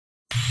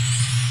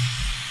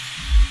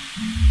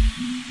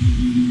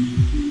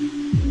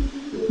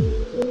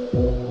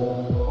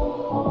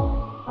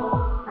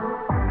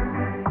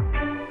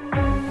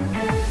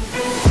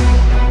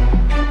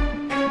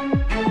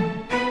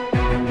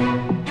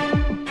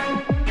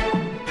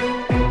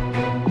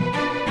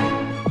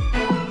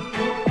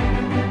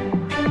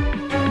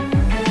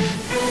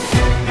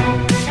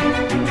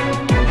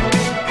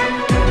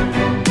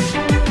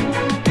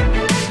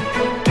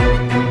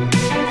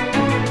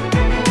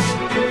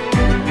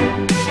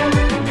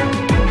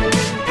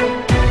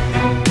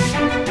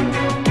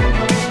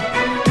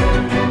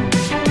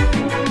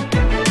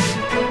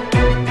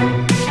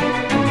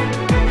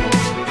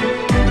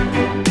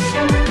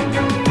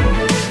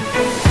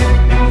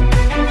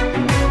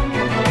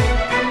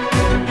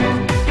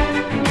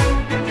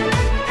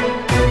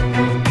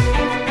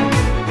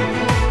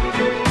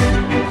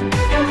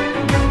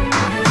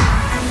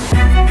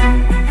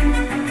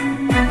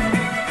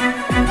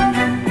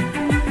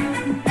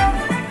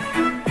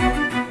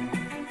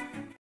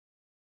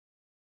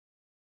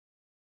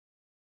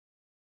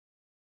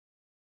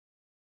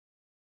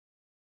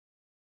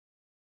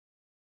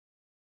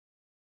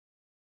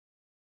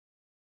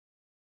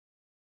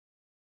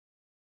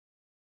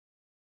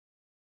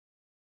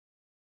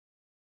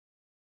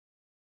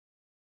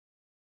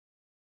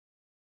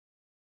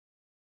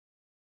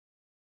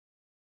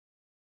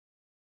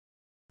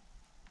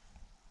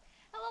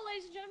Hello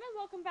ladies and gentlemen,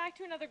 welcome back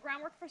to another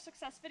Groundwork for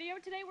Success video.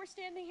 Today we're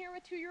standing here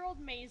with 2-year-old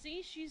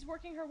Maisie. She's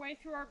working her way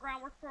through our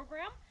groundwork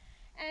program,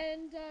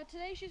 and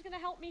today she's going to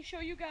help me show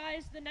you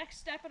guys the next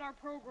step in our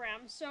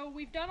program. So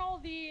we've done all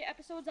the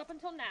episodes up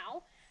until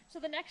now, so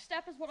the next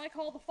step is what I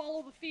call the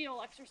follow the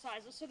feel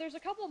exercises. So there's a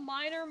couple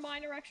minor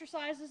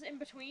exercises in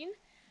between.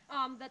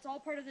 That's all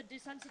part of the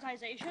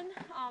desensitization.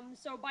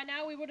 So by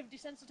now we would have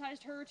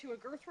desensitized her to a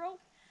girth rope.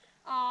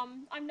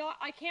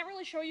 I can't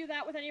really show you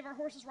that with any of our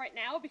horses right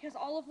now because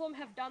all of them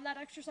have done that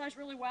exercise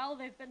really well.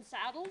 They've been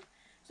saddled,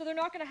 so they're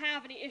not going to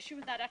have any issue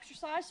with that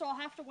exercise. So I'll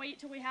have to wait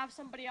till we have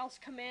somebody else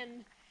come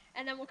in,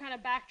 and then we'll kind of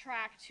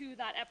backtrack to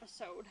that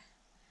episode.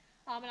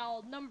 And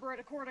I'll number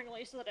it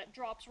accordingly so that it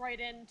drops right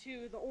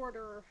into the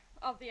order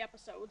of the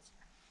episodes.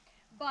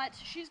 But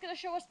she's going to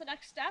show us the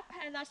next step,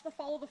 and that's the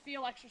follow the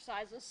feel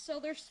exercises. So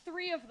there's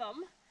 3 of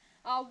them.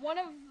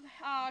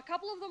 A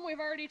couple of them we've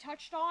already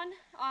touched on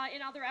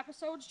in other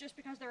episodes just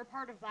because they're a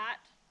part of that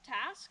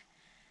task.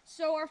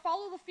 So our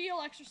follow the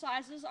feel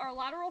exercises are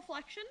lateral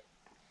flexion,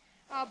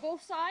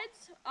 both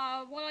sides,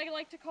 what I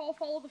like to call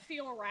follow the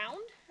feel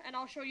around, and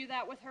I'll show you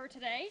that with her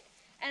today.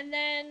 And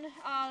then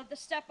the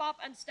step up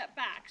and step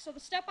back. So the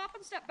step up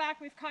and step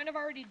back we've kind of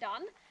already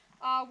done.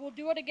 We'll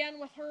do it again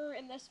with her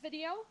in this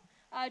video.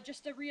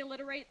 Just to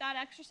reiterate that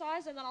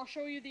exercise, and then I'll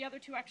show you the other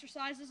 2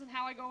 exercises and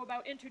how I go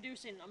about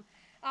introducing them.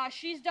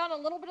 She's done a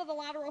little bit of the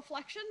lateral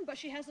flexion, but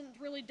she hasn't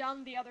really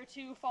done the other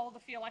 2 follow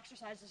the feel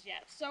exercises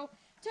yet. So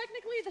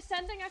technically the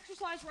sending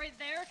exercise right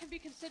there can be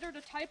considered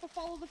a type of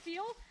follow the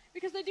feel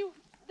because they do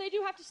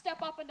have to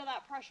step up into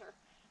that pressure.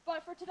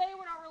 But for today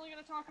we're not really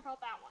going to talk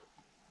about that one.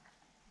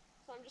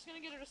 So I'm just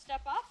going to get her to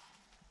step up.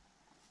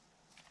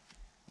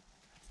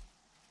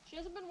 She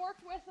hasn't been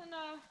worked with in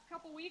a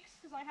couple weeks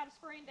because I had a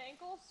sprained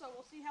ankle, so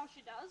we'll see how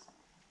she does.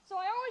 So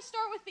I always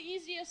start with the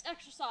easiest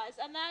exercise,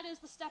 and that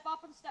is the step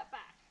up and step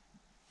back.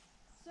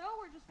 So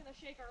we're just going to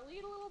shake our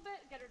lead a little bit,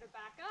 get her to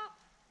back up.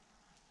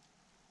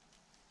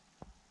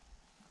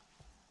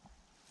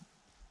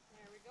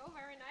 There we go,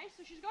 very nice.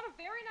 So she's got a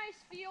very nice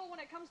feel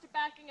when it comes to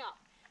backing up.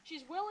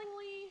 She's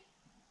willingly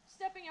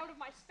stepping out of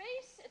my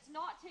space. It's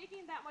not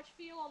taking that much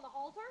feel on the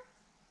halter.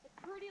 It's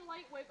pretty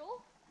light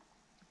wiggle.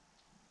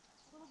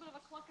 A little bit of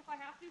a cluck if I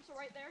have to, so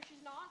right there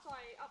she's not, so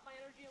I up my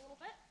energy a little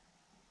bit.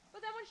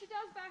 But then when she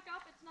does back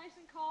up, it's nice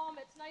and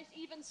calm, it's nice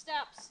even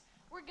steps.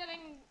 We're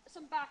getting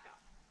some backup.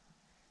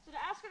 So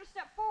to ask her to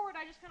step forward,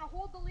 I just kind of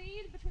hold the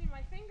lead between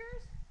my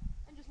fingers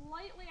and just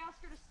lightly ask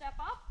her to step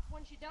up.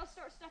 When she does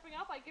start stepping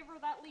up, I give her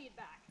that lead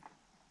back.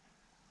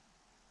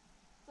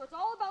 So it's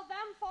all about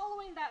them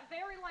following that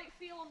very light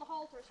feel on the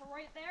halter. So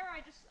right there,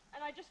 I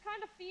just kind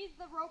of feed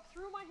the rope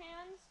through my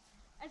hands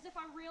as if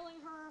I'm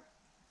reeling her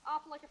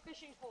up like a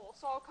fishing pole.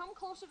 So I'll come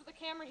closer to the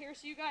camera here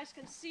so you guys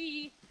can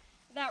see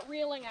that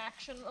reeling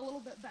action a little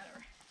bit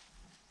better.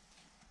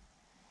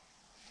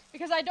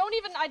 Because I don't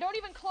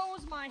even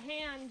close my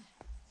hand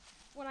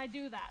when I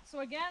do that.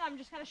 So again, I'm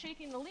just kind of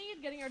shaking the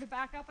lead, getting her to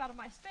back up out of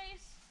my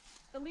space.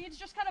 The lead's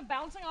just kind of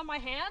bouncing on my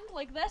hand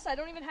like this. I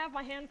don't even have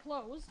my hand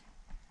closed.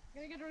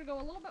 I'm gonna get her to go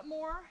a little bit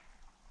more.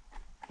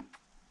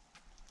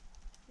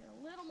 Get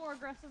a little more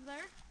aggressive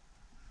there.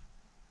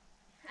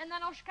 And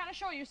then I'll kind of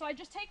show you. So I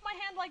just take my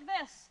hand like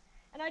this,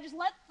 and I just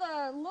let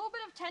the little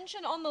bit of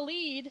tension on the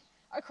lead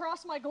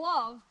across my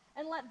glove,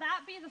 and let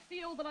that be the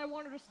feel that I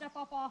want her to step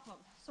up off of.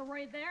 So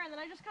right there, and then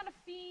I just kind of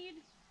feed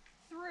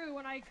through,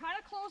 and I kind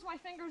of close my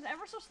fingers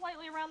ever so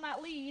slightly around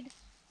that lead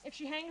if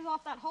she hangs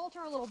off that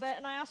halter a little bit,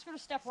 and I ask her to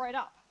step right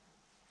up.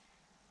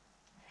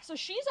 So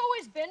she's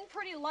always been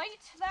pretty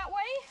light that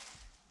way.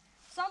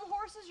 Some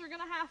horses you're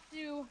going to have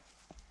to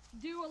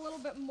do a little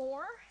bit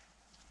more.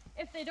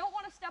 If they don't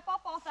want to step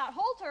up off that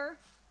halter,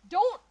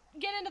 don't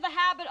get into the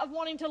habit of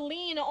wanting to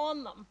lean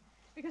on them.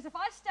 Because if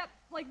I step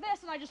like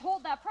this and I just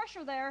hold that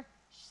pressure there,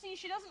 see,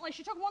 she doesn't, like,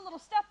 she took one little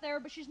step there,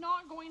 but she's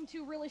not going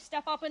to really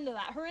step up into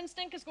that. Her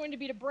instinct is going to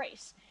be to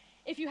brace.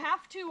 If you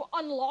have to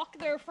unlock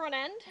their front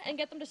end and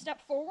get them to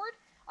step forward,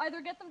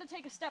 either get them to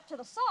take a step to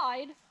the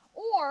side,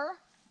 or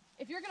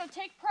if you're going to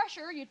take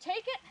pressure, you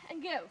take it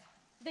and give.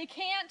 They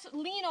can't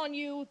lean on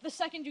you the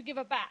second you give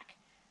it back.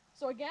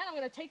 So again, I'm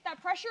going to take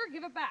that pressure,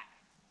 give it back.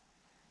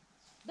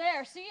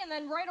 There, see? And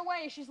then right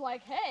away she's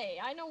like, hey,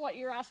 I know what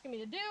you're asking me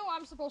to do.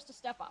 I'm supposed to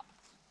step up.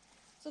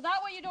 So that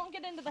way you don't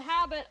get into the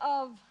habit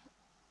of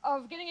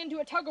getting into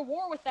a tug of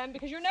war with them,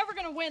 because you're never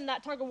going to win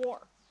that tug of war.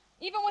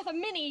 Even with a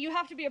mini, you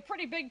have to be a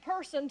pretty big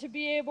person to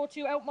be able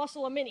to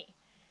outmuscle a mini.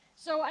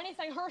 So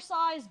anything her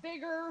size,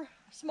 bigger,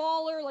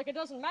 smaller, like, it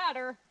doesn't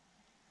matter,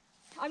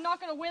 I'm not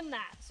going to win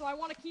that. So I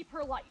want to keep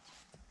her light.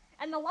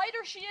 And the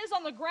lighter she is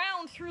on the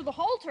ground through the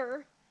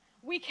halter,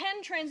 we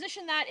can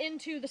transition that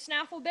into the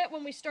snaffle bit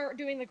when we start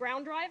doing the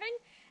ground driving,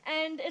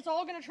 and it's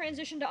all going to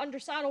transition to under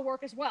saddle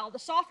work as well. The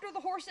softer the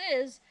horse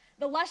is,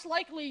 the less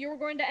likely you're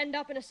going to end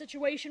up in a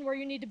situation where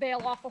you need to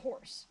bail off the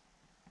horse.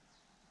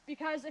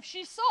 Because if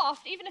she's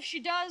soft, even if she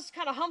does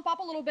kind of hump up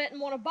a little bit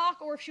and want to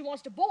buck, or if she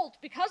wants to bolt,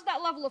 because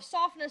that level of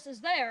softness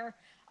is there,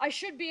 I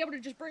should be able to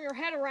just bring her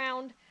head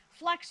around,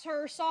 flex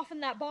her,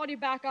 soften that body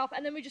back up,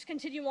 and then we just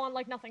continue on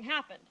like nothing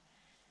happened.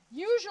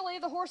 Usually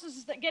the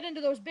horses that get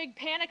into those big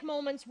panic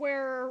moments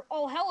where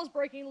all hell is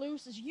breaking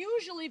loose is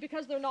usually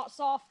because they're not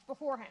soft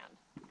beforehand.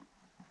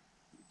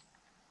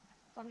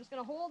 So I'm just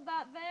going to hold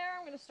that there.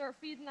 I'm going to start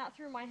feeding that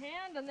through my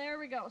hand, and there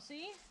we go.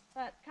 See?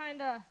 That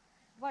kind of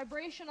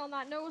vibration on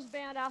that nose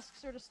band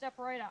asks her to step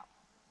right up.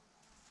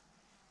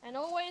 And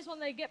always when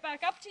they get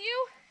back up to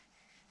you,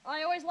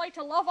 I always like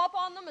to love up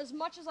on them as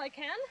much as I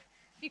can,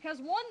 because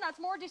one,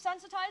 that's more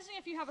desensitizing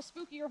if you have a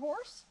spookier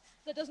horse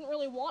that doesn't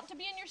really want to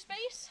be in your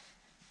space.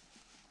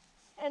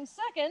 And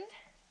second,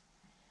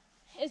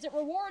 is it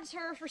rewards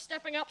her for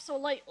stepping up so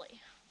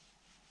lightly.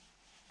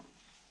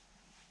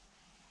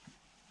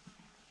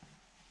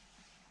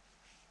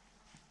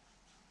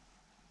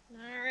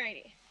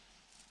 Alrighty.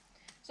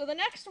 So the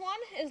next one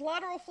is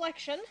lateral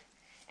flexion.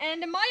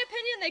 And in my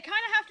opinion, they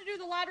kind of have to do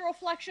the lateral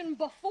flexion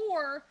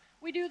before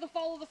we do the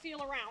follow the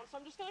feel around. So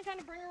I'm just going to kind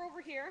of bring her over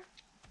here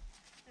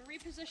and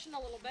reposition a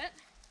little bit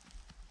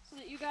so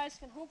that you guys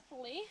can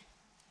hopefully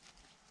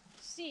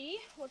see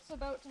what's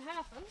about to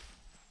happen.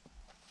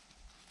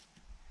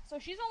 So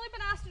she's only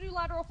been asked to do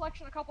lateral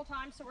flexion a couple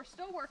times, so we're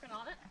still working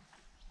on it.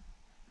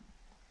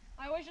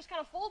 I always just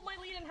kind of fold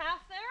my lead in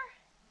half there,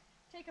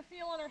 take a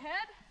feel on her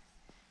head,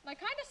 and I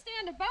kind of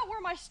stand about where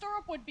my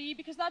stirrup would be,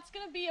 because that's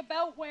going to be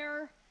about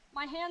where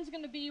my hand's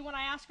going to be when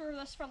I ask her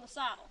this from the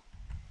saddle.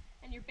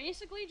 And you're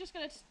basically just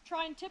going to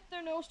try and tip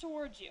their nose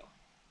towards you.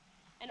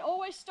 And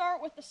always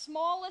start with the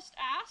smallest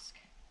ask.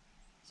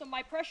 So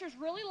my pressure's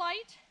really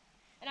light,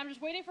 and I'm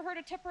just waiting for her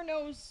to tip her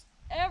nose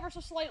ever so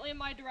slightly in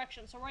my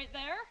direction. So right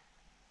there.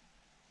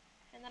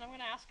 And then I'm going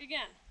to ask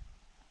again.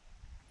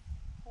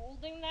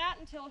 Holding that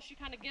until she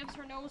kind of gives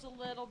her nose a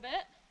little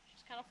bit.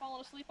 She's kind of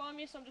falling asleep on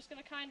me, so I'm just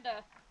going to kind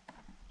of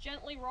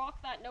gently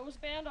rock that nose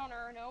band on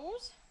her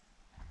nose.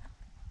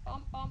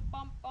 Bump, bump,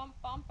 bump, bump,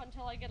 bump,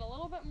 until I get a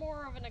little bit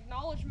more of an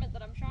acknowledgement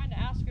that I'm trying to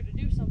ask her to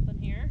do something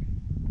here.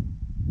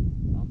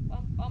 Bump,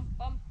 bump, bump,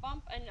 bump,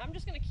 bump, and I'm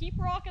just going to keep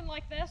rocking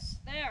like this,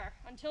 there,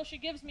 until she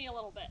gives me a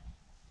little bit.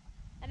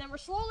 And then we're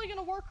slowly going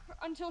to work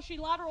until she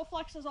lateral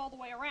flexes all the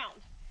way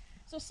around.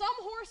 So some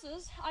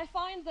horses, I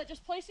find that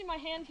just placing my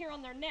hand here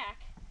on their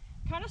neck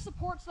kind of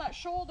supports that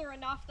shoulder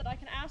enough that I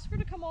can ask her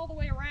to come all the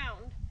way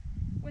around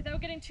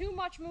without getting too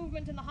much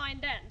movement in the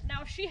hind end.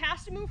 Now, if she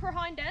has to move her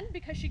hind end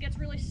because she gets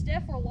really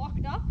stiff or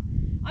locked up,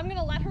 I'm going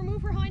to let her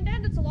move her hind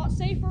end. It's a lot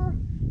safer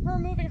her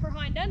moving her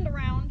hind end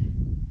around.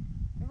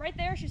 And right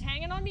there, she's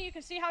hanging on me. You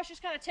can see how she's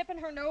kind of tipping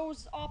her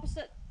nose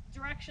opposite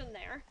direction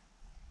there.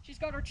 She's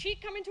got her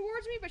cheek coming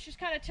towards me, but she's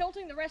kind of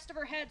tilting the rest of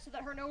her head so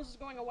that her nose is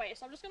going away.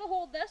 So I'm just going to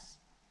hold this,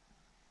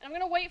 and I'm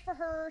going to wait for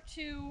her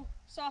to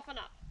soften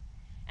up.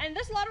 And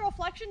this lateral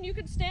flexion, you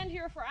could stand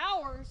here for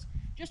hours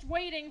just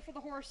waiting for the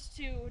horse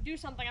to do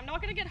something. I'm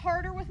not going to get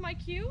harder with my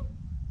cue.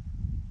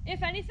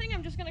 If anything,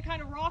 I'm just going to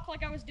kind of rock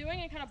like I was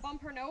doing and kind of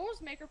bump her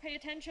nose, make her pay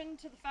attention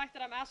to the fact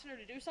that I'm asking her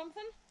to do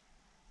something.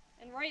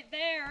 And right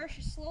there,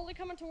 she's slowly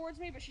coming towards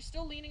me, but she's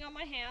still leaning on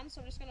my hand,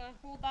 so I'm just going to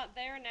hold that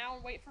there now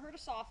and wait for her to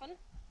soften.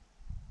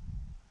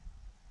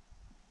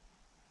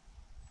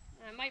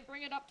 And I might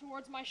bring it up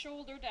towards my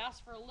shoulder to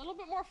ask for a little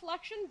bit more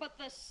flexion, but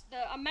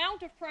the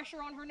amount of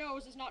pressure on her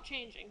nose is not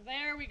changing.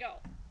 There we go.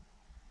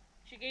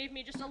 She gave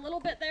me just a little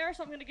bit there,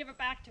 so I'm going to give it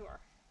back to her.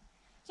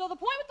 So the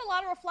point with the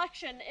lateral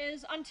flexion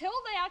is until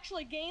they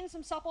actually gain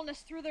some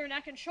suppleness through their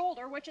neck and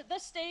shoulder, which at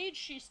this stage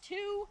she's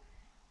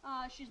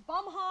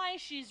bum high,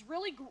 she's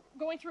really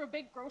going through a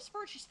big growth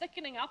spurt, she's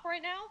thickening up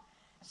right now.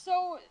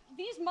 So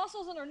these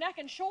muscles in her neck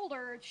and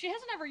shoulder, she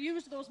hasn't ever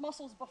used those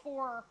muscles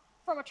before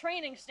from a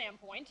training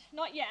standpoint,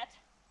 not yet.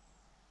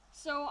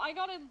 So I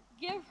gotta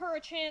give her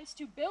a chance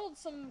to build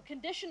some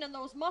condition in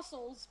those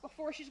muscles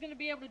before she's going to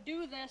be able to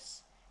do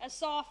this as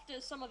soft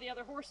as some of the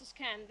other horses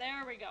can.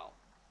 There we go.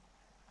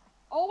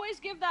 Always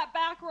give that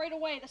back right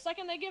away. The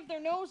second they give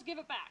their nose, give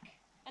it back.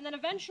 And then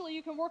eventually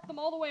you can work them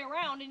all the way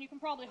around, and you can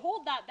probably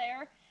hold that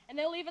there, and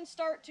they'll even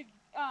start to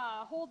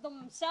hold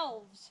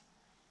themselves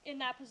in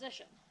that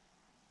position.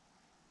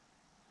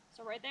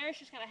 So right there,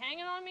 she's kind of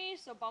hanging on me,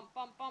 so bump,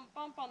 bump, bump,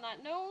 bump on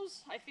that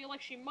nose. I feel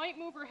like she might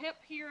move her hip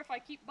here if I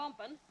keep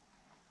bumping,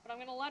 but I'm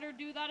going to let her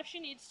do that if she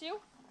needs to.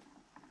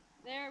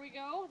 There we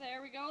go,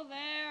 there we go,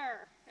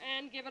 there.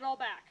 And give it all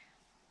back.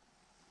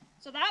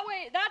 So that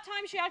way, that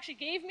time she actually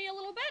gave me a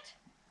little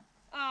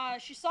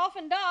bit. She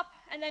softened up,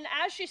 and then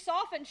as she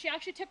softened, she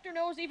actually tipped her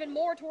nose even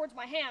more towards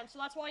my hand. So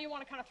that's why you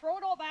want to kind of throw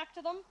it all back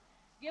to them,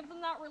 give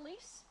them that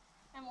release,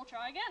 and we'll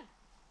try again.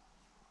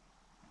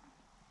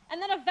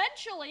 And then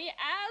eventually,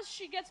 as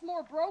she gets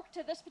more broke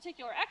to this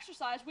particular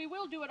exercise, we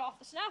will do it off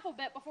the snaffle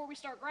bit before we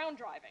start ground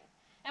driving.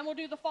 And we'll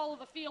do the follow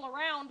the feel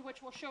around,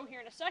 which we'll show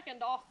here in a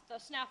second, off the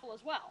snaffle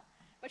as well.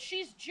 But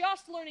she's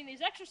just learning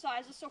these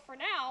exercises, so for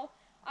now,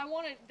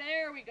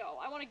 there we go.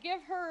 I want to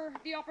give her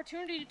the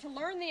opportunity to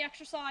learn the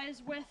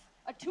exercise with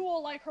a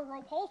tool like her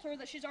rope halter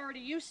that she's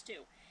already used to.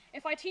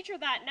 If I teach her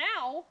that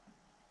now,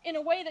 in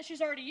a way that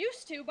she's already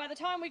used to, by the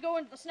time we go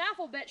into the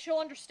snaffle bit, she'll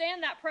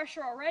understand that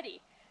pressure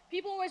already.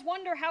 People always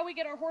wonder how we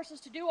get our horses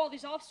to do all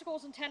these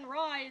obstacles in 10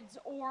 rides,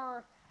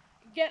 or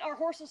get our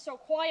horses so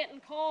quiet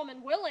and calm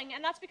and willing,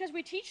 and that's because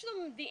we teach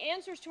them the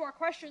answers to our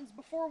questions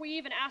before we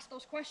even ask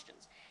those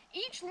questions.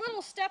 Each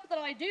little step that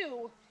I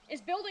do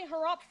is building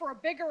her up for a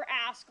bigger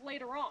ask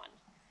later on.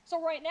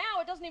 So right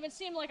now, it doesn't even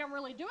seem like I'm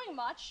really doing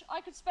much.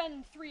 I could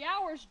spend 3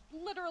 hours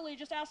literally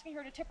just asking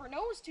her to tip her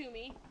nose to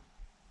me,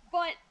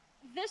 but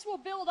this will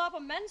build up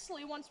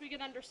immensely once we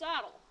get under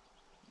saddle.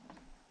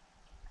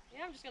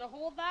 Yeah, I'm just going to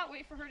hold that,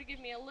 wait for her to give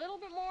me a little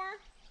bit more.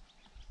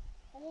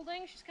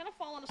 Holding. She's kind of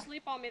falling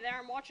asleep on me there.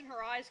 I'm watching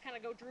her eyes kind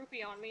of go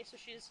droopy on me, so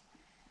she's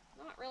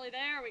not really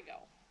there. We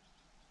go.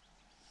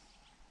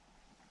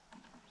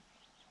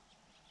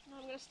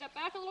 Now I'm going to step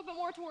back a little bit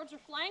more towards her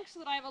flank so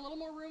that I have a little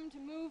more room to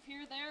move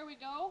here. There we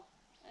go.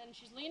 And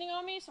she's leaning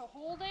on me, so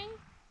holding,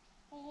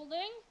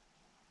 holding.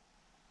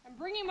 I'm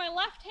bringing my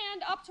left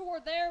hand up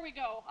toward, there we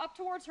go, up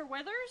towards her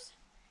withers,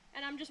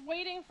 and I'm just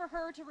waiting for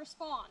her to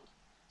respond.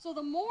 So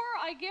the more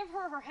I give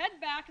her her head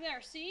back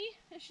there, see?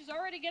 She's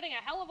already getting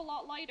a hell of a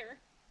lot lighter.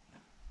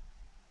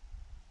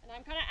 And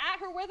I'm kind of at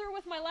her wither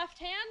with my left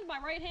hand. My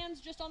right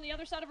hand's just on the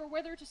other side of her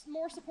wither to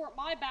more support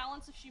my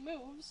balance if she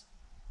moves.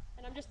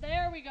 And I'm just,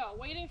 there we go,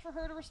 waiting for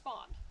her to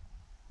respond.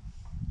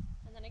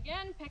 And then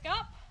again, pick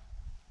up.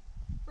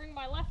 Bring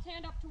my left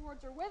hand up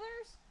towards her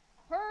withers.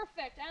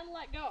 Perfect, and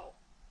let go.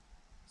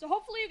 So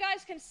hopefully you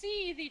guys can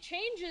see the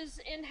changes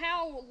in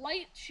how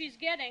light she's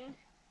getting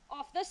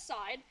off this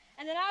side.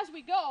 And then as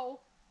we go,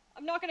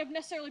 I'm not going to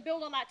necessarily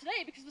build on that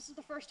today because this is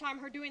the first time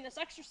her doing this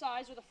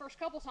exercise, or the first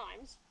couple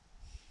times.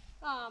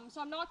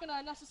 So I'm not going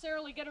to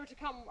necessarily get her to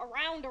come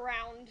around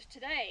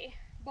today,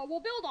 but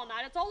we'll build on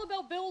that. It's all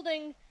about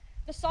building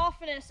the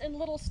softness in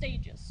little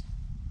stages.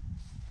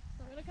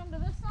 So I'm going to come to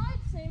this side,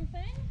 same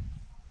thing.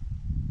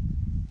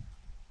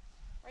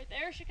 Right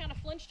there, she kind of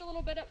flinched a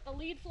little bit at the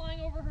lead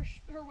flying over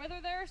her wither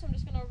there, so I'm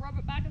just going to rub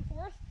it back and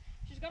forth.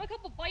 She's got a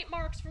couple bite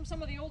marks from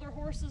some of the older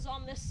horses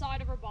on this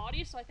side of her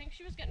body, so I think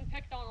she was getting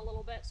picked on a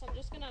little bit. So I'm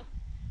just going to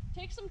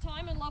take some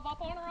time and love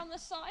up on her on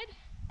this side.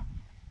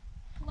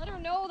 Let her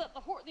know that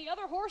the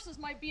other horses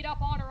might beat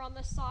up on her on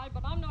this side,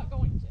 but I'm not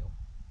going to.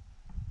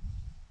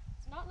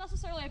 It's not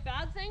necessarily a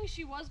bad thing.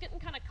 She was getting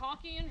kind of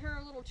cocky in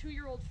her little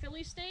 2-year-old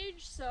filly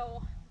stage,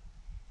 so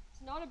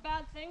it's not a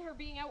bad thing, her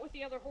being out with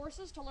the other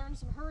horses to learn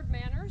some herd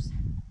manners.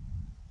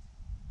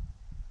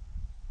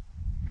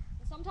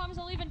 Sometimes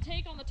I'll even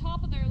take on the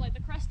top of their, like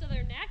the crest of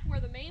their neck, where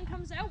the mane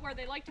comes out, where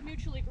they like to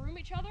mutually groom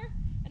each other,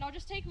 and I'll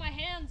just take my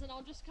hands and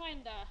I'll just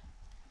kind of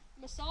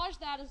massage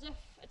that as if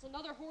it's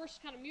another horse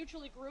kind of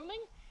mutually grooming,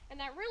 and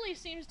that really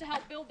seems to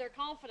help build their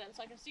confidence.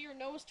 I can see her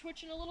nose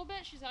twitching a little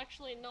bit. She's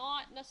actually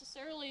not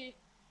necessarily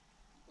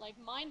like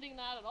minding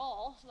that at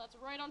all, so that's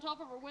right on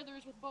top of her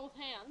withers with both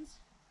hands.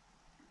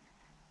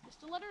 Just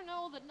to let her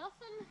know that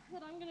nothing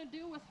that I'm going to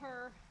do with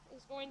her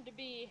is going to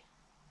be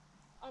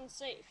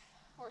unsafe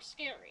or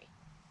scary.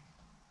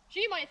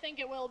 She might think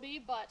it will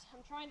be, but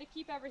I'm trying to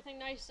keep everything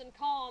nice and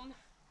calm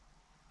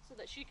so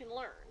that she can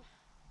learn.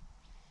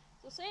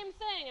 So same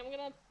thing,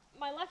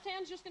 my left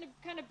hand's just gonna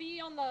kind of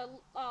be on the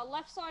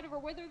left side of her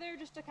wither there,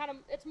 just to kind of,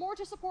 it's more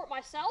to support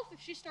myself.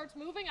 If she starts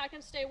moving, I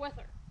can stay with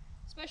her,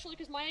 especially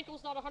because my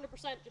ankle's not 100%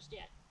 just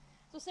yet.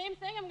 So same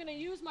thing, I'm gonna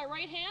use my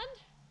right hand,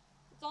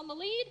 it's on the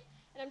lead,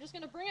 and I'm just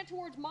gonna bring it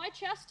towards my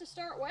chest to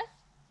start with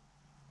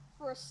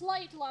for a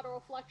slight lateral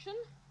flexion.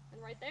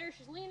 And right there,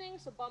 she's leaning,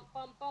 so bump,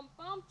 bump, bump,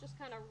 bump. Just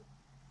kind of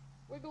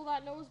wiggle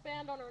that nose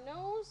band on her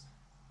nose.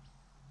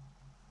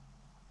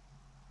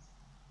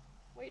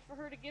 Wait for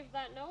her to give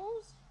that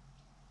nose.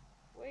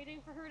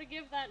 Waiting for her to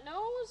give that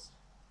nose.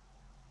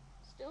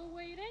 Still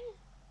waiting.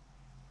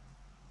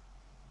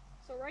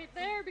 So right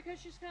there, because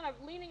she's kind of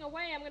leaning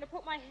away, I'm going to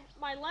put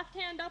my left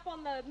hand up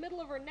on the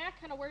middle of her neck,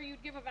 kind of where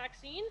you'd give a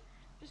vaccine.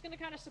 Just going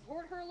to kind of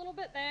support her a little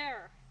bit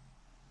there.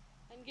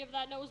 And give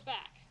that nose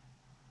back.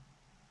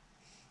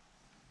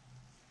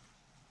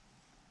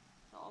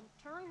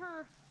 I'll turn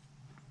her,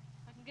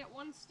 I can get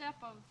one step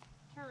of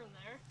turn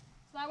there.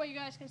 So that way you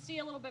guys can see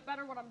a little bit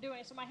better what I'm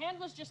doing. So my hand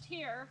was just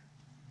here,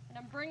 and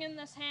I'm bringing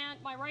this hand,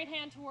 my right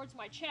hand towards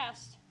my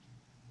chest.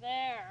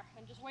 There,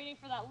 and just waiting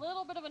for that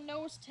little bit of a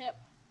nose tip.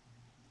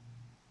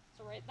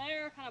 So right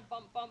there, kind of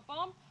bump, bump,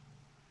 bump.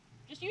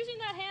 Just using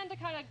that hand to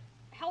kind of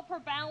help her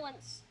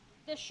balance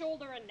this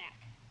shoulder and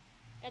neck.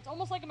 It's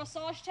almost like a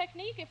massage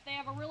technique. If they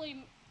have a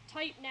really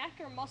tight neck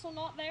or muscle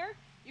knot there,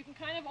 you can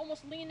kind of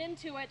almost lean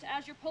into it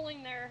as you're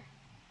pulling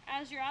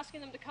as you're asking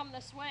them to come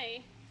this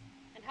way,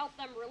 and help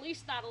them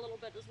release that a little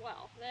bit as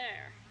well.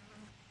 There.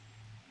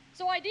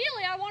 So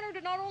ideally, I want her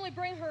to not only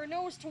bring her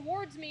nose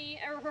towards me,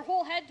 or her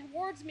whole head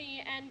towards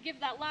me, and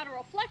give that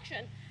lateral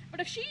flexion, but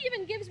if she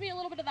even gives me a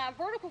little bit of that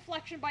vertical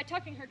flexion by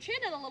tucking her chin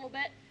in a little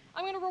bit,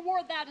 I'm going to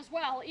reward that as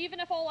well, even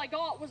if all I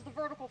got was the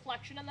vertical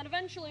flexion, and then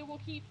eventually we'll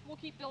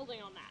keep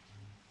building on that.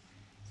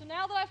 So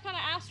now that I've kind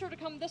of asked her to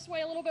come this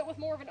way a little bit with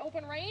more of an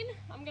open rein,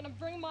 I'm going to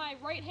bring my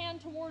right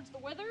hand towards the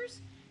withers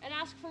and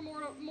ask for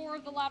more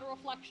of the lateral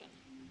flexion.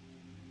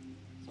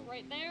 So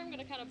right there, I'm going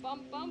to kind of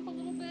bump a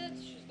little bit.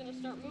 She's going to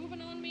start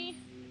moving on me.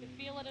 You can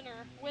feel it in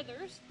her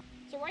withers.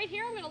 So right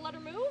here, I'm going to let her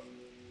move,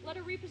 let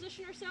her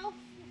reposition herself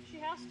if she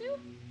has to,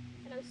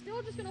 and I'm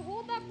still just going to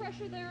hold that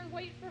pressure there and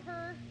wait for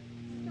her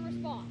to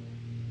respond.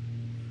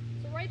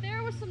 So right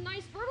there was some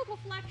nice vertical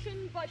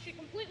flexion, but she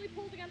completely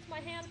pulled against my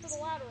hand for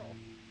the lateral.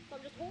 So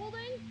I'm just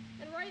holding,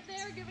 and right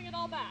there, giving it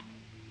all back.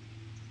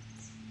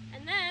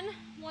 And then,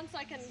 once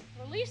I can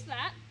release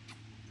that,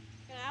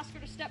 I'm going to ask her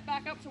to step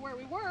back up to where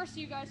we were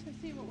so you guys can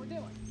see what we're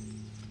doing.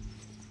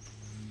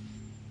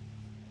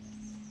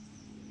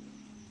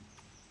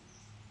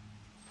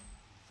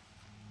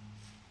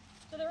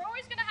 So they're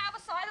always going to have a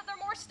side that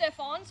they're more stiff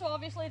on, so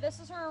obviously this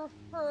is her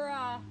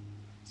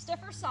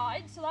stiffer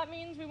side, so that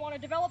means we want to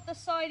develop this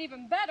side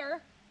even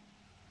better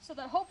so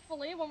that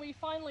hopefully when we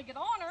finally get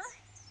on her,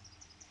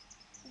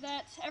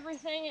 that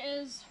everything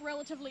is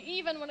relatively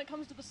even when it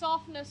comes to the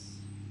softness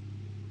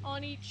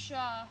on each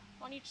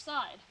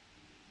side.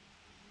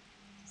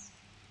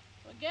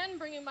 So again,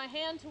 bringing my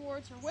hand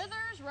towards her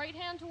withers, right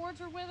hand towards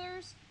her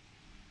withers.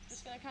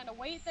 Just going to kind of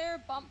wait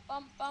there, bump,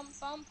 bump, bump,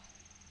 bump.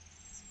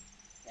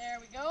 There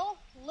we go,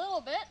 a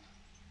little bit.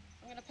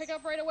 I'm going to pick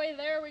up right away,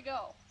 there we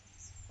go.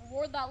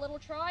 Reward that little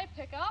try,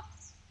 pick up,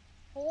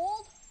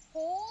 hold,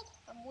 hold.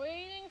 I'm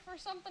waiting for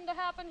something to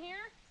happen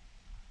here.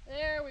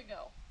 There we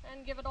go,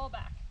 and give it all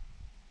back.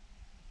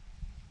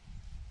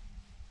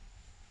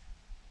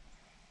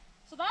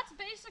 So that's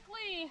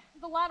basically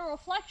the lateral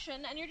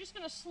flexion, and you're just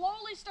going to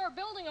slowly start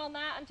building on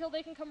that until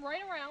they can come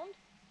right around.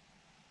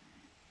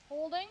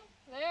 Holding,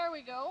 there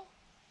we go.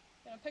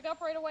 Going to pick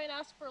up right away and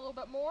ask for a little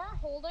bit more,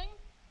 holding.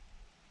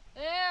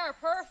 There,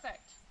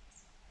 perfect.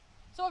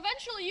 So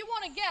eventually you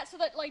want to get so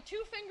that like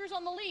 2 fingers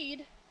on the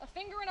lead, a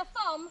finger and a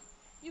thumb,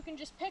 you can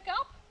just pick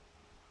up,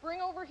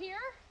 bring over here,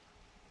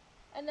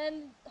 and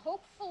then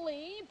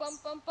hopefully,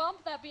 bump, bump,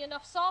 bump, that'd be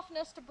enough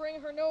softness to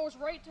bring her nose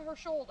right to her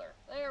shoulder.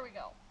 There we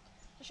go.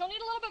 So she'll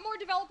need a little bit more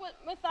development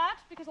with that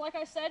because like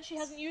I said, she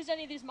hasn't used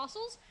any of these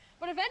muscles,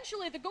 but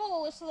eventually the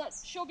goal is so that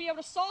she'll be able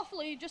to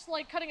softly, just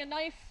like cutting a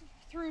knife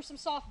through some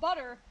soft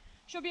butter,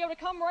 she'll be able to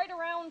come right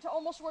around to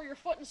almost where your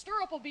foot and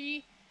stirrup will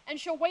be, and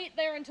she'll wait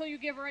there until you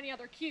give her any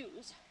other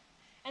cues.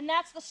 And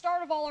that's the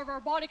start of all of our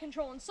body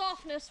control and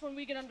softness when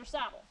we get under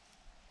saddle.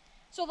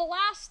 So the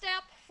last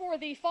step for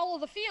the follow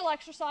the feel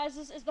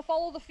exercises is the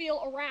follow the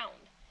feel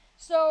around.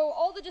 So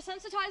all the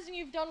desensitizing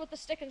you've done with the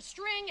stick and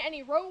string,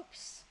 any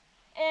ropes,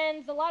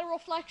 and the lateral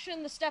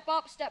flexion, the step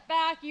up, step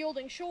back,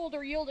 yielding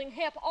shoulder, yielding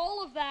hip,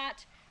 all of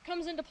that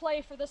comes into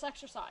play for this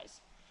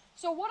exercise.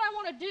 So what I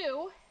want to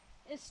do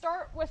is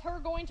start with her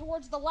going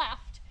towards the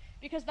left,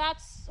 because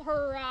that's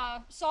her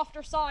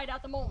softer side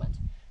at the moment.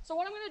 So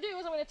what I'm going to do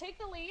is I'm going to take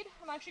the lead.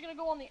 I'm actually going to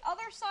go on the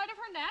other side of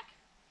her neck,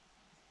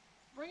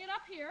 bring it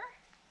up here,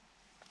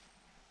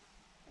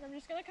 and I'm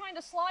just going to kind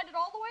of slide it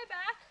all the way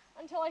back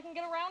until I can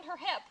get around her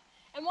hip.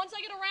 And once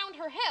I get around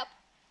her hip,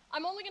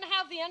 I'm only going to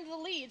have the end of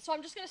the lead. So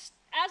I'm just going to,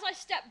 as I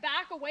step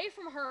back away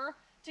from her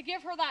to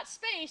give her that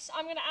space,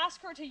 I'm going to ask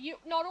her to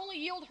not only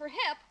yield her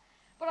hip,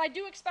 but I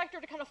do expect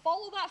her to kind of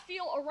follow that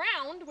feel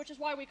around, which is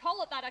why we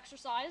call it that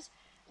exercise,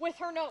 with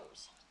her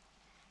nose.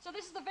 So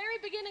this is the very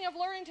beginning of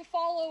learning to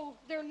follow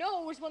their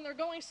nose when they're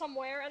going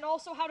somewhere, and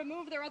also how to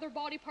move their other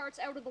body parts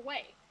out of the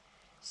way.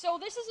 So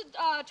this is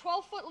a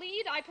 12-foot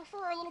lead. I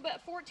prefer a little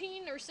bit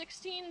 14 or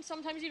 16,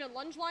 sometimes even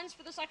lunge lines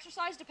for this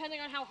exercise,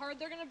 depending on how hard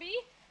they're going to be.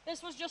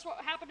 This was just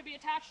what happened to be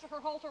attached to her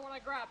halter when I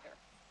grabbed her.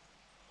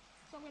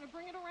 So I'm going to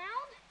bring it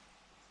around.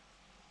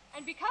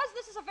 And because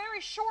this is a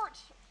very short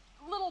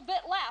little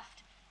bit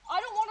left, I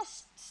don't want to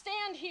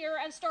stand here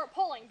and start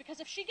pulling, because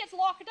if she gets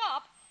locked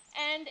up,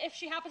 and if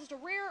she happens to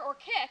rear or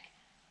kick,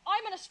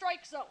 I'm in a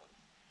strike zone.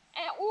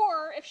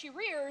 Or if she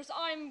rears,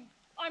 I'm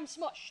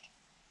smushed.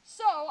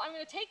 So I'm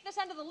going to take this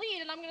end of the lead,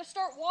 and I'm going to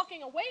start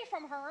walking away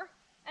from her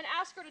and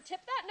ask her to tip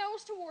that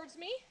nose towards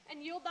me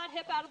and yield that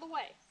hip out of the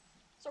way.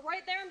 So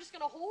right there, I'm just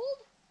going to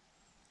hold,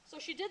 So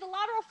she did the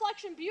lateral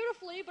flexion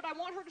beautifully, but I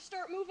want her to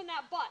start moving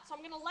that butt. So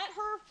I'm going to let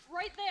her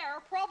right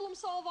there problem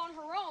solve on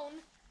her own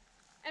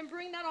and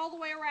bring that all the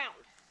way around.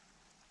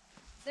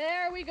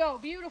 There we go,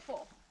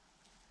 beautiful.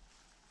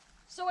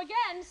 So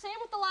again, same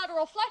with the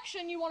lateral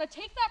flexion, you want to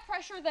take that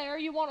pressure there,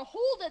 you want to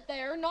hold it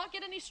there, not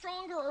get any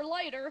stronger or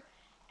lighter,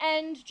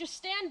 and just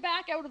stand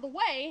back out of the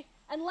way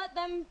and let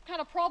them kind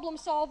of problem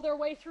solve their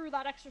way through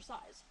that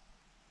exercise.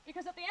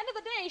 Because at the end of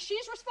the day,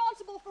 she's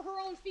responsible for her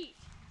own feet.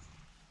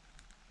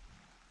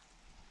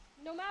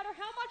 No matter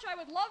how much I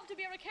would love to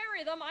be able to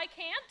carry them, I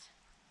can't.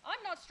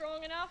 I'm not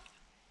strong enough.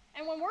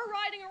 And when we're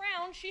riding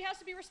around, she has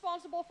to be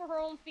responsible for her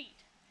own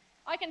feet.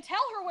 I can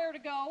tell her where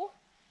to go,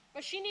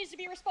 but she needs to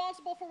be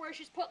responsible for where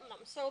she's putting them.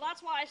 So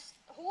that's why I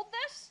hold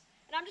this,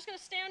 and I'm just going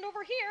to stand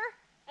over here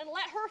and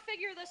let her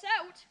figure this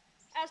out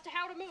as to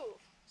how to move.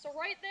 So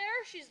right there,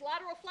 she's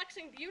lateral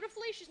flexing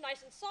beautifully. She's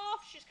nice and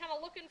soft. She's kind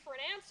of looking for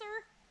an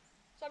answer.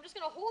 So I'm just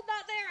going to hold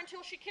that there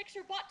until she kicks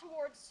her butt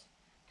towards,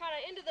 kind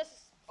of into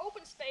this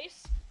open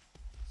space.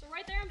 So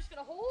right there, I'm just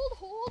going to hold,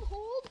 hold,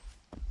 hold.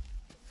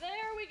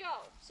 There we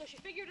go. So she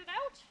figured it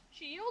out.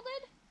 She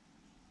yielded.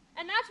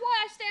 And that's why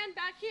I stand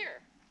back here.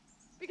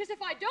 Because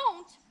if I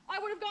don't, I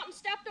would have gotten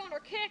stepped on or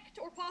kicked,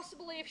 or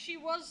possibly if she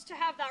was to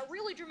have that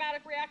really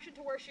dramatic reaction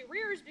to where she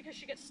rears because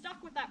she gets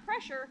stuck with that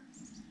pressure,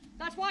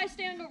 that's why I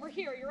stand over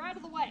here. You're out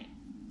of the way.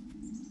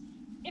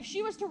 If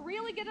she was to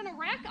really get in a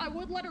wreck, I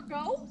would let her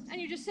go, and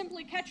you just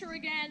simply catch her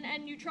again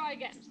and you try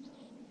again.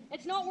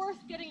 It's not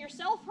worth getting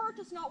yourself hurt,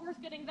 it's not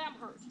worth getting them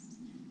hurt.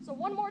 So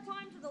one more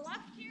time to the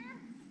left here,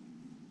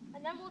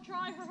 and then we'll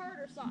try her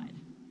harder side.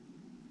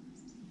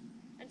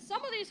 And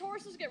some of these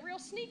horses get real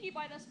sneaky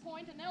by this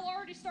point, and they'll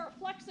already start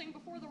flexing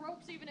before the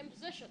rope's even in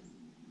position.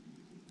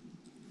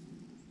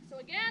 So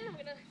again, I'm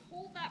going to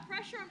hold that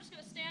pressure. I'm just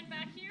going to stand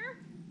back here.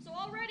 So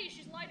already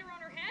she's lighter on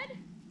her head.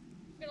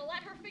 I'm going to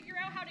let her figure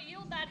out how to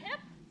yield that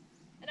hip.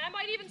 And I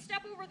might even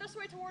step over this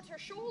way towards her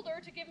shoulder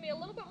to give me a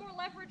little bit more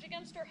leverage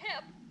against her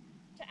hip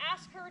to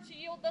ask her to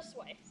yield this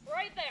way.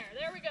 Right there.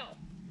 There we go.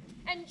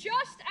 And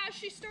just as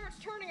she starts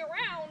turning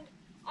around,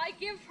 I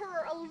give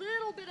her a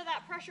little bit of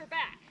that pressure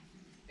back,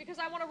 because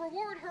I want to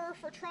reward her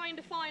for trying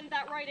to find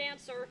that right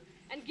answer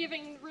and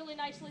giving really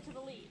nicely to the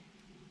lead.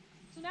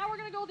 So now we're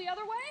going to go the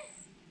other way.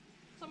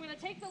 So I'm going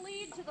to take the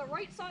lead to the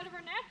right side of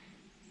her neck,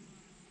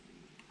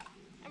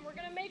 and we're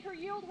going to make her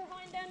yield her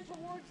hind end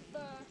towards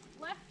the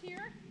left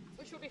here,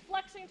 which will be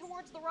flexing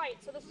towards the right.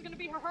 So this is going to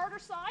be her harder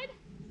side.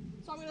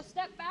 So I'm going to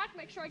step back,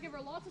 make sure I give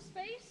her lots of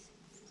space.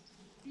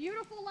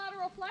 Beautiful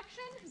lateral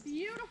flexion.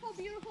 Beautiful,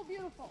 beautiful,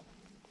 beautiful.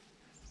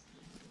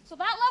 So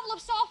that level of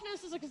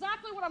softness is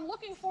exactly what I'm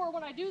looking for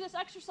when I do this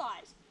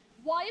exercise.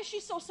 Why is she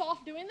so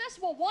soft doing this?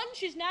 Well, one,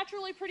 she's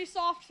naturally pretty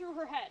soft through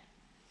her head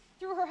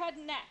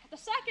and neck. The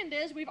second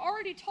is we've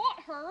already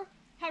taught her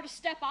how to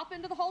step up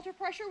into the halter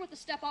pressure with the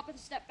step up and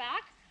step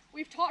back.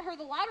 We've taught her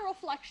the lateral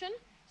flexion,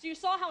 so you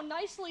saw how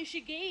nicely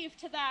she gave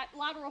to that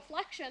lateral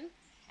flexion,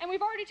 and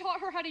we've already taught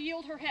her how to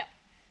yield her hip.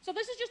 So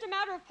this is just a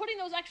matter of putting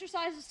those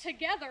exercises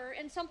together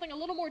in something a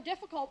little more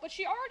difficult, but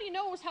she already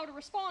knows how to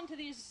respond to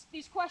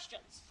these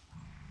questions.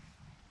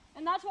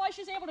 And that's why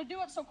she's able to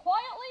do it so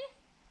quietly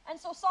and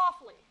so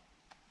softly.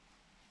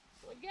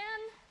 So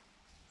again,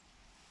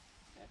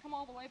 I'm going to come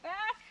all the way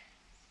back.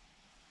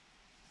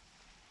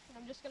 And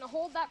I'm just going to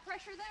hold that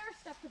pressure there,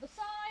 step to the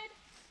side.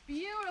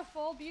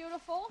 Beautiful,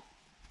 beautiful.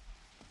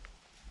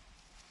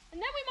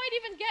 And then we might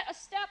even get a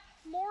step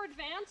more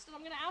advanced, and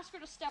I'm going to ask her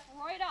to step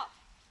right up.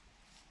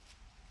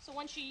 So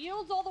when she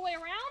yields all the way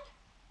around,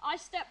 I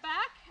step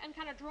back and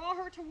kind of draw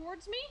her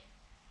towards me.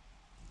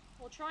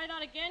 We'll try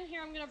that again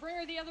here. I'm going to bring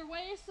her the other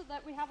way so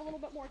that we have a little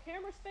bit more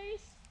camera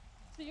space,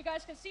 so you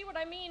guys can see what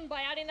I mean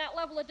by adding that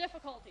level of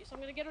difficulty. So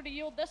I'm going to get her to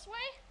yield this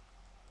way.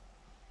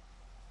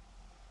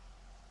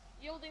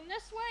 Yielding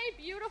this way,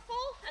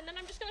 beautiful. And then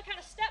I'm just going to kind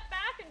of step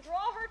back and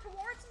draw her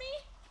towards me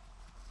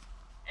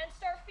and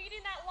start feeding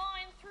that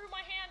line through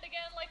my hand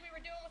again like we were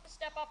doing with the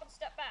step up and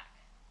step back.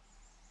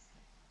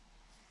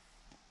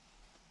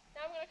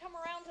 Now I'm going to come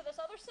around to this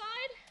other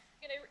side.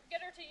 I'm going to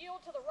get her to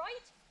yield to the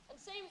right. And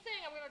same thing,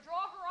 I'm going to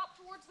draw her up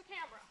towards the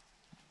camera.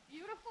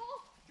 Beautiful.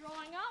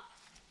 Drawing up.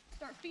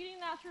 Start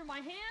feeding that through my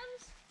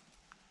hands.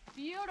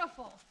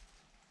 Beautiful.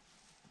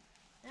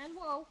 And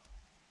whoa.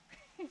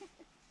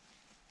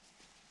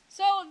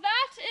 So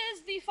that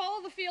is the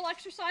follow the feel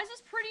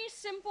exercises. Pretty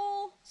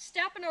simple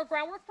step in our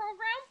groundwork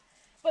program.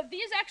 But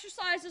these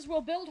exercises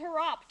will build her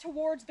up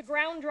towards the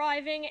ground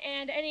driving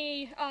and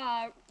any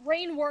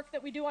rein work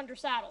that we do under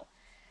saddle.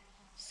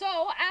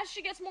 So as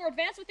she gets more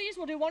advanced with these,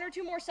 we'll do 1 or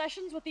 2 more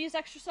sessions with these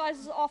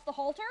exercises off the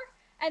halter.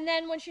 And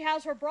then when she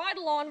has her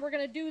bridle on, we're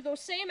going to do those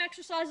same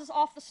exercises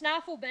off the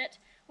snaffle bit,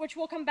 which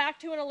we'll come back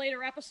to in a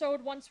later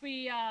episode once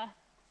we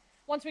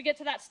get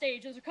to that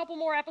stage. There's a couple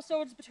more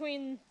episodes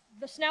between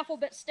the snaffle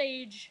bit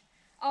stage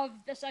of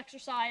this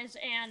exercise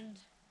and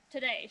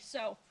today.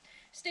 So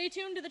stay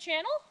tuned to the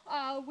channel.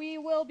 We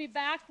will be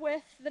back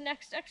with the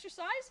next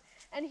exercise.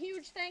 And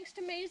huge thanks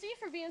to Maisie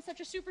for being such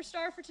a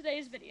superstar for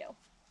today's video.